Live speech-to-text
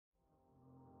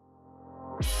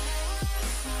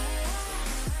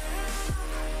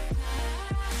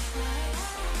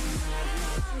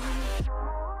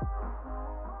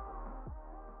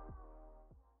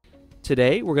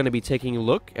Today we're going to be taking a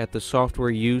look at the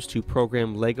software used to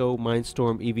program LEGO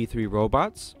Mindstorm EV3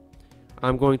 robots.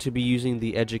 I'm going to be using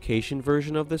the education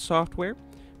version of this software,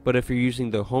 but if you're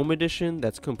using the home edition,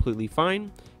 that's completely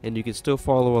fine and you can still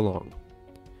follow along.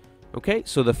 Okay,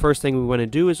 so the first thing we want to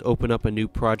do is open up a new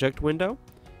project window.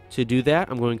 To do that,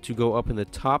 I'm going to go up in the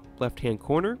top left hand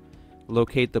corner,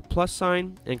 locate the plus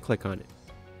sign and click on it.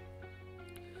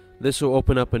 This will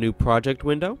open up a new project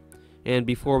window. And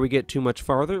before we get too much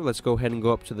farther, let's go ahead and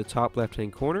go up to the top left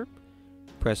hand corner,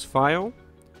 press File,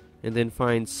 and then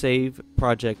find Save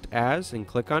Project As and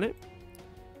click on it.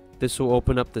 This will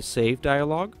open up the Save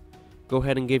dialog. Go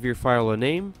ahead and give your file a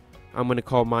name. I'm going to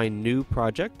call mine New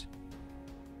Project.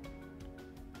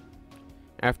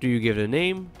 After you give it a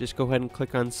name, just go ahead and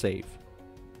click on Save.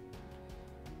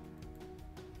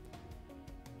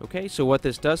 Okay, so what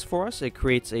this does for us, it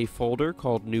creates a folder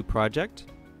called New Project.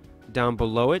 Down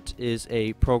below it is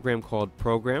a program called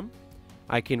Program.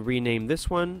 I can rename this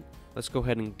one. Let's go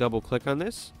ahead and double click on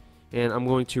this. And I'm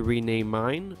going to rename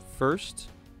mine First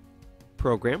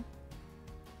Program.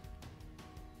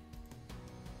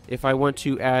 If I want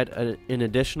to add an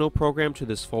additional program to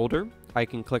this folder, I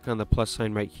can click on the plus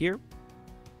sign right here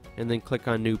and then click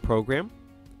on New Program.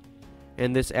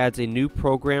 And this adds a new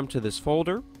program to this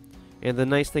folder. And the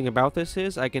nice thing about this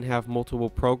is I can have multiple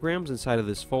programs inside of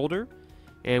this folder.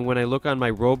 And when I look on my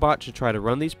robot to try to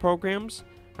run these programs,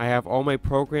 I have all my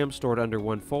programs stored under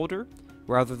one folder,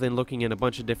 rather than looking in a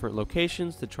bunch of different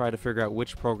locations to try to figure out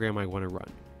which program I want to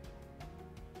run.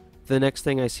 The next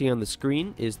thing I see on the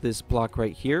screen is this block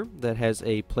right here that has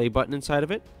a play button inside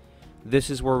of it. This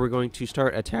is where we're going to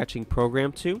start attaching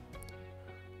program to.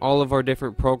 All of our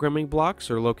different programming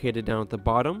blocks are located down at the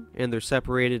bottom, and they're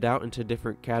separated out into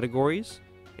different categories,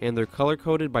 and they're color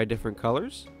coded by different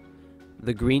colors.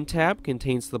 The green tab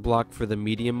contains the block for the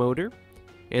media motor,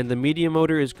 and the media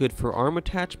motor is good for arm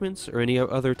attachments or any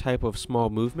other type of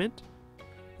small movement.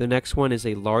 The next one is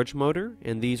a large motor,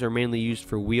 and these are mainly used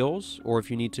for wheels or if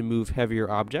you need to move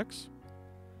heavier objects.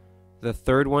 The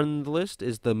third one in the list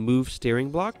is the move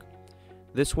steering block.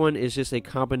 This one is just a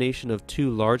combination of two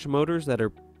large motors that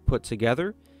are put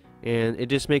together, and it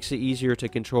just makes it easier to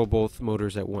control both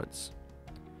motors at once.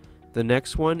 The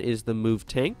next one is the move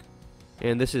tank.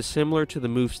 And this is similar to the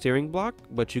move steering block,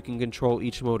 but you can control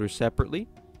each motor separately.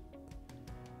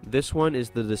 This one is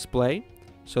the display,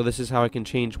 so this is how I can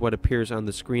change what appears on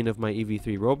the screen of my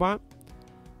EV3 robot.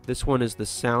 This one is the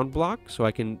sound block, so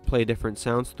I can play different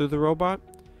sounds through the robot.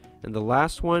 And the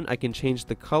last one, I can change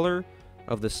the color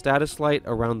of the status light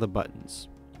around the buttons.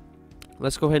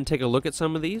 Let's go ahead and take a look at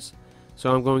some of these.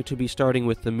 So I'm going to be starting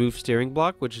with the move steering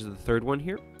block, which is the third one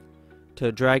here.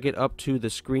 To drag it up to the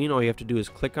screen, all you have to do is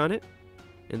click on it,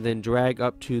 and then drag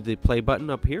up to the play button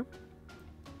up here.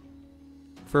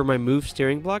 For my move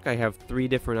steering block, I have three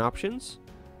different options.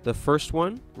 The first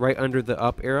one, right under the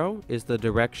up arrow, is the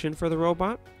direction for the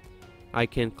robot. I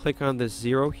can click on this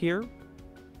 0 here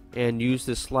and use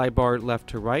the slide bar left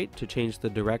to right to change the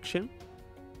direction.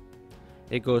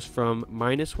 It goes from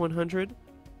 -100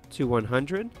 to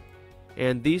 100,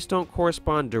 and these don't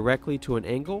correspond directly to an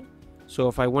angle, so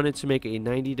if I wanted to make a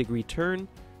 90-degree turn,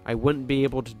 I wouldn't be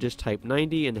able to just type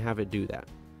 90 and have it do that.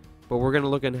 But we're going to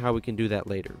look at how we can do that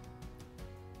later.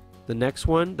 The next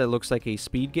one that looks like a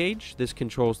speed gauge, this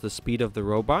controls the speed of the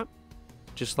robot.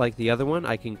 Just like the other one,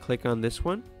 I can click on this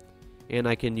one and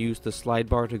I can use the slide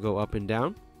bar to go up and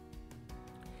down.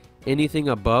 Anything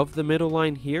above the middle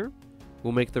line here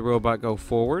will make the robot go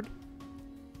forward.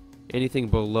 Anything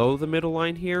below the middle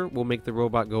line here will make the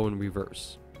robot go in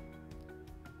reverse.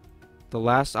 The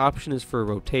last option is for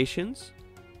rotations.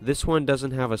 This one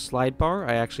doesn't have a slide bar,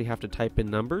 I actually have to type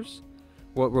in numbers.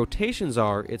 What rotations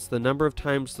are, it's the number of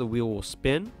times the wheel will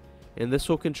spin, and this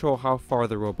will control how far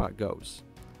the robot goes.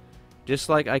 Just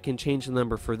like I can change the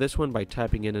number for this one by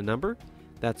typing in a number,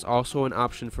 that's also an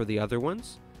option for the other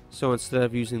ones. So instead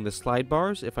of using the slide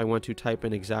bars, if I want to type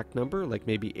an exact number, like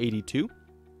maybe 82,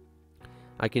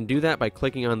 I can do that by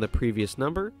clicking on the previous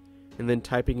number and then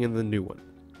typing in the new one.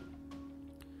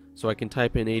 So I can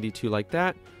type in 82 like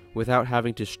that, without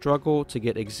having to struggle to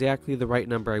get exactly the right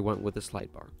number I want with the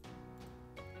slide bar.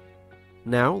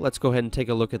 Now let's go ahead and take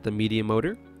a look at the media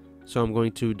motor. So I'm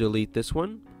going to delete this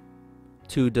one.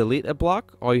 To delete a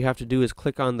block, all you have to do is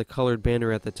click on the colored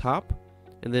banner at the top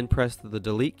and then press the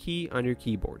delete key on your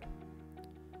keyboard.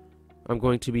 I'm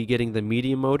going to be getting the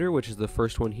media motor, which is the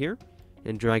first one here,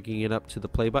 and dragging it up to the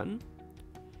play button.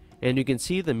 And you can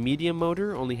see the media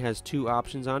motor only has two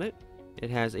options on it. It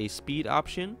has a speed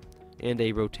option and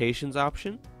a rotations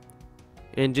option.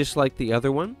 And just like the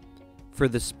other one, for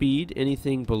the speed,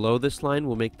 anything below this line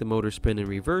will make the motor spin in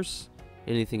reverse,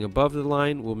 Anything above the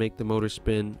line will make the motor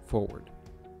spin forward.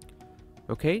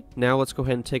 Okay, now let's go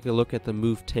ahead and take a look at the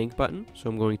Move Tank button. So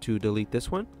I'm going to delete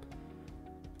this one.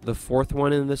 The fourth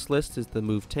one in this list is the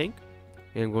Move Tank,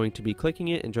 and I'm going to be clicking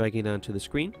it and dragging it onto the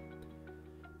screen.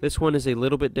 This one is a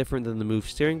little bit different than the Move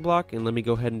Steering block, and let me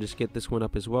go ahead and just get this one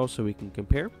up as well so we can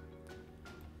compare.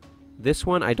 This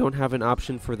one I don't have an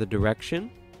option for the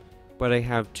direction, but I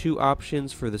have two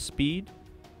options for the speed.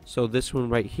 So this one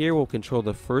right here will control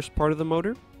the first part of the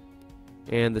motor,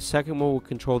 and the second one will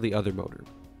control the other motor.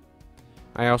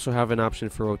 I also have an option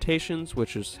for rotations,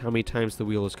 which is how many times the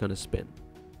wheel is going to spin.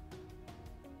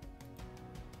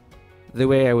 The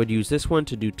way I would use this one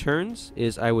to do turns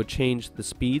is I would change the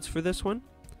speeds for this one.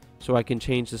 So I can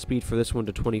change the speed for this one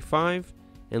to 25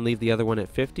 and leave the other one at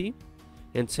 50.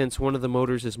 And since one of the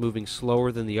motors is moving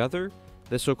slower than the other,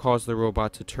 this will cause the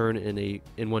robot to turn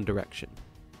in one direction.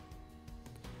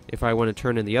 If I want to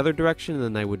turn in the other direction,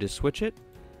 then I would just switch it.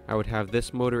 I would have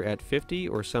this motor at 50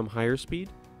 or some higher speed,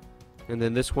 and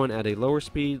then this one at a lower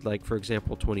speed, like for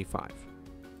example 25.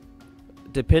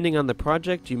 Depending on the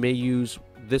project, you may use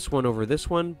this one over this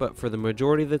one, but for the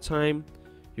majority of the time,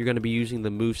 you're going to be using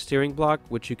the Move Steering block,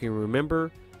 which you can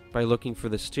remember by looking for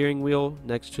the steering wheel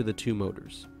next to the two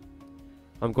motors.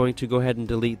 I'm going to go ahead and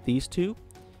delete these two,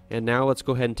 and now let's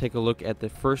go ahead and take a look at the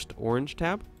first orange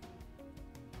tab.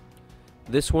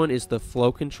 This one is the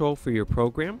flow control for your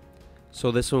program,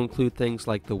 so this will include things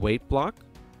like the wait block,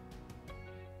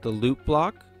 the loop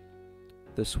block,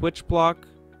 the switch block,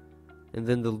 and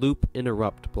then the loop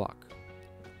interrupt block.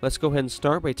 Let's go ahead and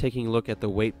start by taking a look at the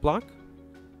wait block.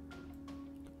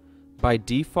 By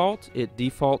default, it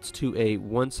defaults to a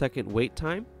 1 second wait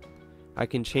time. I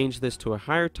can change this to a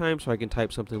higher time, so I can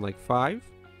type something like 5.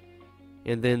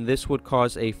 And then this would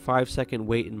cause a 5-second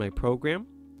wait in my program.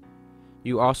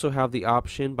 You also have the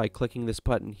option by clicking this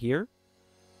button here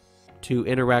to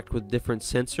interact with different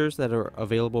sensors that are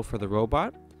available for the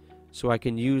robot. So I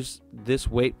can use this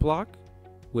wait block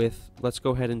with, let's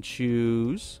go ahead and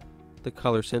choose the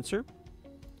color sensor.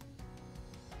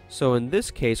 So in this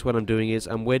case, what I'm doing is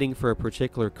I'm waiting for a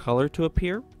particular color to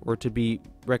appear or to be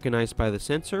recognized by the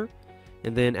sensor,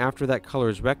 and then after that color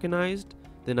is recognized,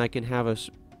 then I can have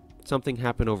something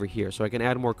happen over here. So I can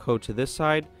add more code to this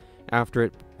side after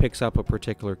it picks up a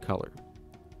particular color.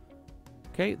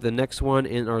 Okay, the next one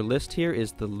in our list here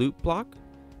is the loop block.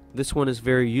 This one is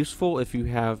very useful if you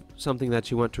have something that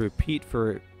you want to repeat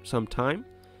for some time.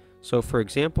 So for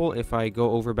example, if I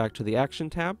go over back to the Action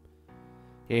tab,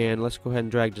 and let's go ahead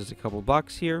and drag just a couple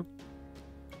blocks here.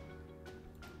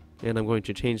 And I'm going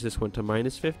to change this one to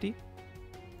 -50.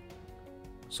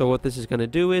 So what this is going to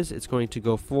do is it's going to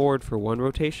go forward for 1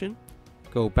 rotation,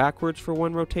 go backwards for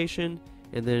 1 rotation,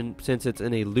 and then since it's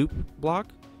in a loop block,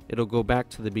 it'll go back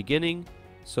to the beginning.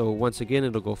 So once again,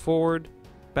 it'll go forward,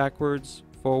 backwards,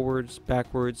 forwards,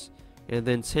 backwards, and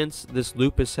then since this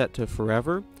loop is set to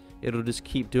forever, it'll just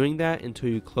keep doing that until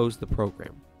you close the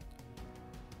program.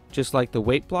 Just like the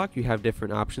wait block, you have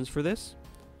different options for this.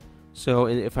 So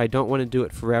if I don't want to do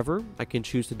it forever, I can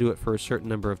choose to do it for a certain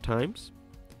number of times.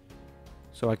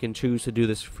 So I can choose to do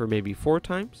this for maybe 4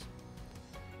 times.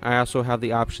 I also have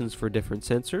the options for different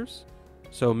sensors.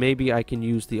 So maybe I can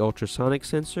use the ultrasonic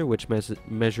sensor, which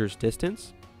measures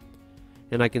distance.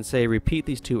 And I can say repeat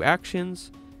these 2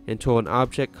 actions until an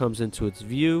object comes into its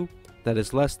view that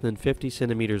is less than 50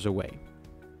 centimeters away.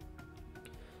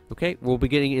 Okay, we'll be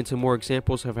getting into more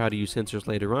examples of how to use sensors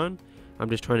later on. I'm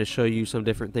just trying to show you some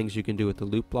different things you can do with the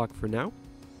loop block for now.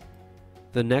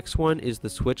 The next one is the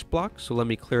switch block, so let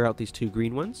me clear out these 2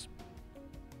 green ones.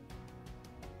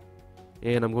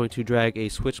 And I'm going to drag a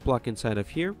switch block inside of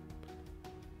here.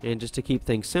 And just to keep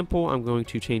things simple, I'm going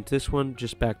to change this one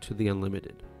just back to the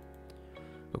unlimited.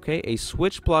 Okay, a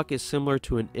switch block is similar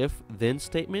to an if-then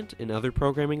statement in other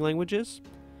programming languages.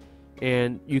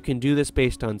 And you can do this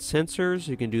based on sensors,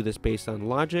 you can do this based on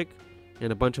logic,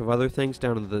 and a bunch of other things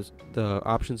down in the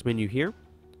options menu here.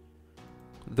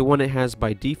 The one it has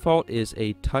by default is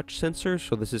a touch sensor,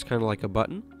 so this is kind of like a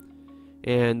button.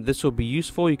 And this will be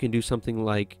useful. You can do something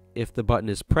like if the button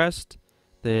is pressed,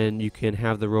 then you can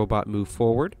have the robot move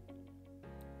forward.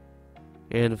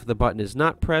 And if the button is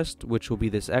not pressed, which will be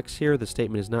this X here, the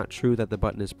statement is not true that the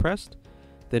button is pressed,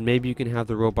 then maybe you can have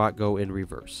the robot go in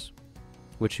reverse,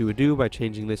 which you would do by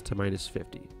changing this to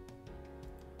 -50.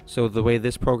 So the way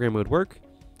this program would work,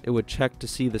 it would check to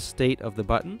see the state of the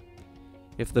button.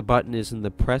 If the button is in the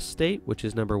press state, which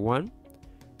is number 1,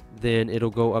 then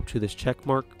it'll go up to this check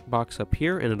mark box up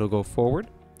here and it'll go forward.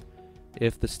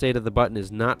 If the state of the button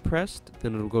is not pressed,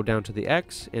 then it'll go down to the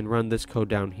X and run this code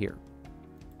down here.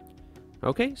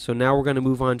 Okay, so now we're going to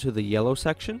move on to the yellow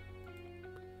section.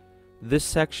 This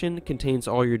section contains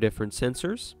all your different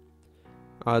sensors.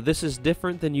 This is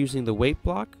different than using the weight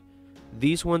block.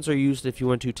 These ones are used if you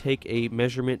want to take a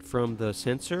measurement from the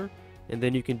sensor and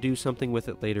then you can do something with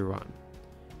it later on.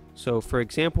 So for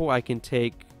example,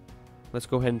 let's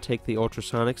go ahead and take the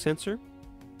ultrasonic sensor.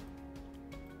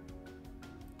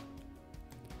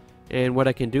 And what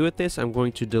I can do with this, I'm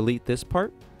going to delete this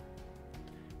part.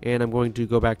 And I'm going to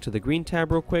go back to the green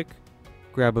tab real quick,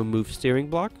 grab a move steering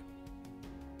block.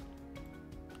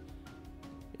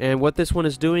 And what this one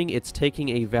is doing, it's taking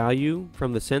a value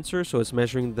from the sensor, so it's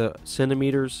measuring the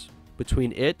centimeters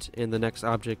between it and the next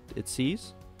object it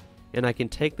sees. And I can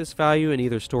take this value and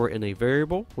either store it in a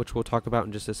variable, which we'll talk about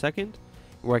in just a second,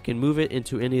 or I can move it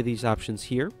into any of these options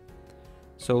here.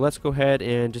 So let's go ahead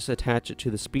and just attach it to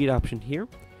the speed option here.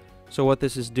 So what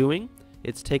this is doing,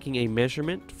 it's taking a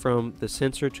measurement from the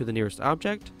sensor to the nearest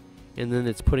object, and then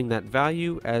it's putting that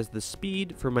value as the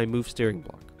speed for my move steering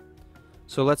block.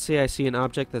 So let's say I see an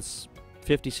object that's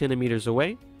 50 centimeters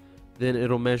away, then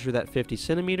it'll measure that 50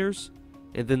 centimeters,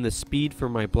 and then the speed for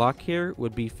my block here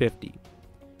would be 50.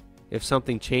 If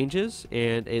something changes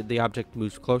and the object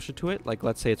moves closer to it, like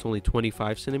let's say it's only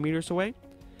 25 centimeters away,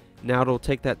 now it'll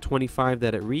take that 25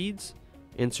 that it reads,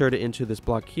 insert it into this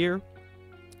block here,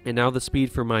 and now the speed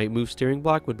for my move steering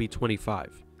block would be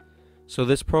 25. So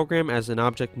this program, as an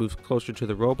object moves closer to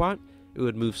the robot, it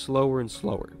would move slower and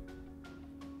slower.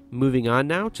 Moving on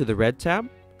now to the red tab.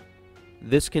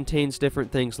 This contains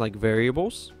different things like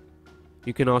variables.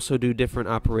 You can also do different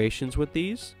operations with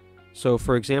these. So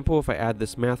for example, if I add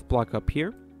this math block up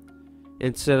here,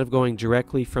 instead of going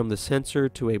directly from the sensor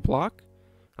to a block,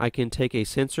 I can take a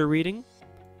sensor reading,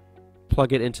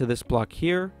 plug it into this block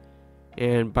here,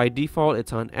 and by default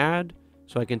it's on add,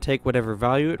 so I can take whatever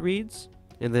value it reads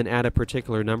and then add a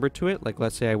particular number to it, like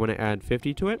let's say I want to add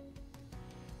 50 to it,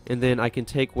 and then I can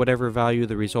take whatever value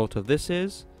the result of this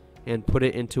is and put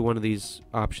it into one of these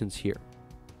options here.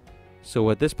 So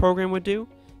what this program would do,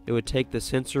 it would take the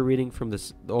sensor reading from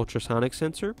the ultrasonic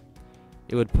sensor,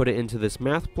 it would put it into this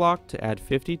math block to add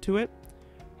 50 to it,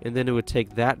 and then it would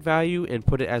take that value and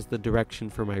put it as the direction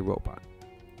for my robot.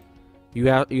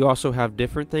 You also have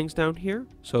different things down here,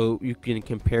 so you can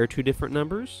compare two different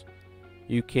numbers,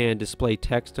 you can display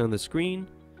text on the screen,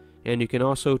 and you can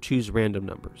also choose random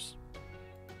numbers.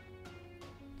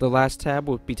 The last tab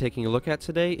we'll be taking a look at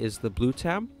today is the blue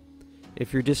tab.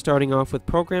 If you're just starting off with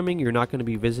programming, you're not going to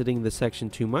be visiting this section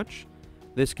too much.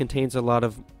 This contains a lot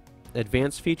of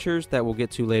advanced features that we'll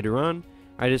get to later on.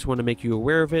 I just want to make you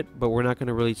aware of it, but we're not going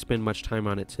to really spend much time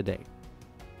on it today.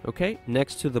 Okay,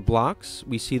 next to the blocks,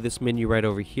 we see this menu right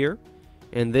over here,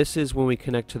 and this is when we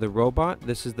connect to the robot.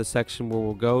 This is the section where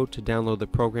we'll go to download the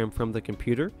program from the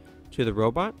computer to the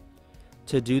robot.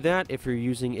 To do that, if you're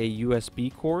using a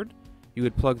USB cord, you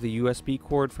would plug the USB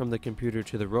cord from the computer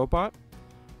to the robot,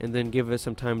 and then give it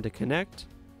some time to connect.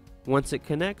 Once it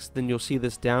connects, then you'll see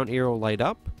this down arrow light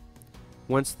up.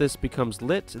 Once this becomes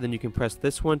lit, then you can press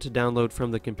this one to download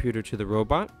from the computer to the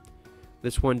robot.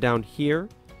 This one down here,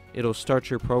 it'll start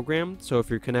your program, so if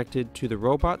you're connected to the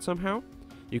robot somehow,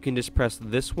 you can just press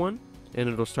this one and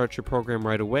it'll start your program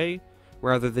right away,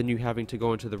 rather than you having to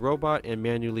go into the robot and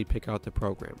manually pick out the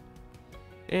program.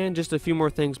 And just a few more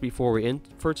things before we end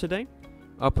for today.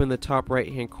 Up in the top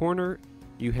right hand corner,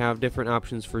 you have different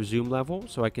options for zoom level,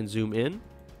 so I can zoom in,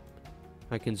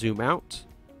 I can zoom out.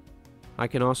 I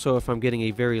can also, if I'm getting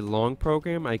a very long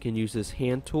program, I can use this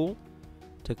hand tool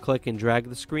to click and drag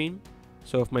the screen.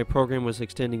 So if my program was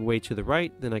extending way to the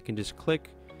right, then I can just click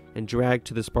and drag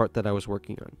to this part that I was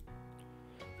working on.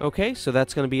 Okay, so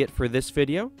that's going to be it for this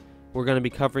video. We're going to be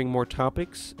covering more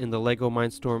topics in the LEGO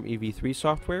Mindstorm EV3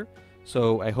 software,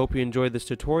 so I hope you enjoyed this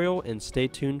tutorial and stay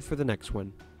tuned for the next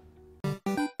one.